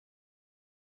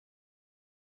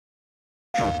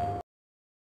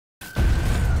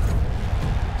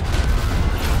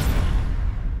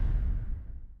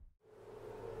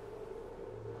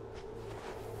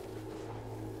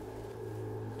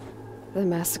The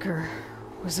massacre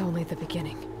was only the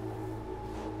beginning.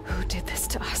 Who did this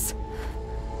to us?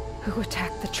 Who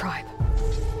attacked the tribe?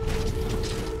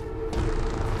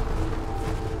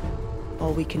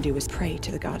 All we can do is pray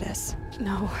to the goddess.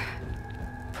 No.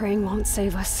 Praying won't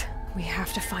save us. We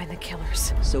have to find the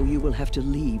killers. So you will have to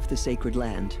leave the sacred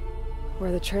land.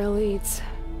 Where the trail leads,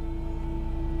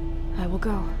 I will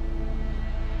go.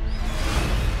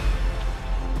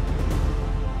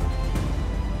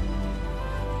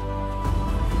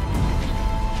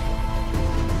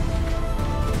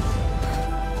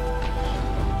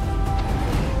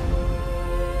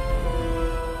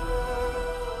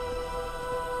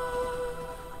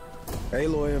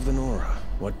 Aloy of the Nora,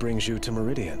 what brings you to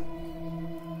Meridian?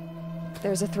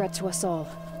 There's a threat to us all.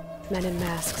 Men in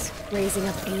masks, raising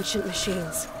up ancient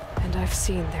machines. And I've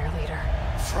seen their leader.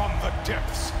 From the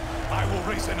depths, I will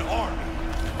raise an army.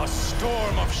 A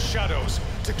storm of shadows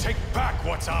to take back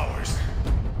what's ours.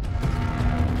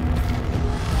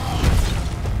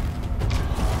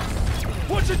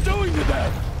 What's it doing to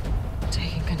them?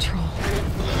 Taking control.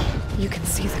 You can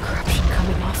see the corruption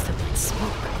coming off them in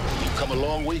smoke. You've come a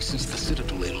long way since the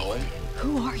Citadel, Aloy.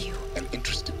 Who are you? An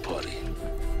interested party.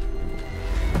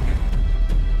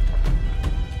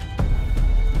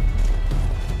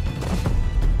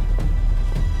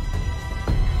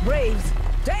 Braves,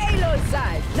 to Aloy's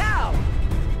side, now!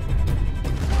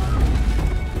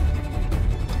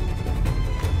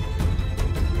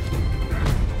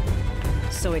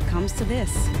 So it comes to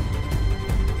this.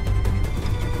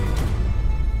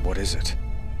 What is it?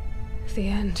 The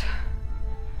end.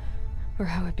 Or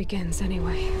how it begins,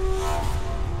 anyway.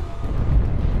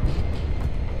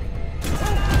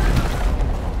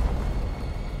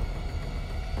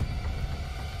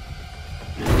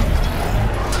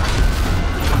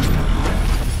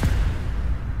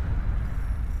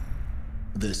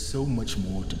 There's so much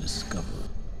more to discover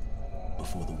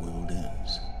before the world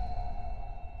ends.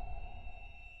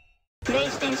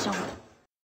 PlayStation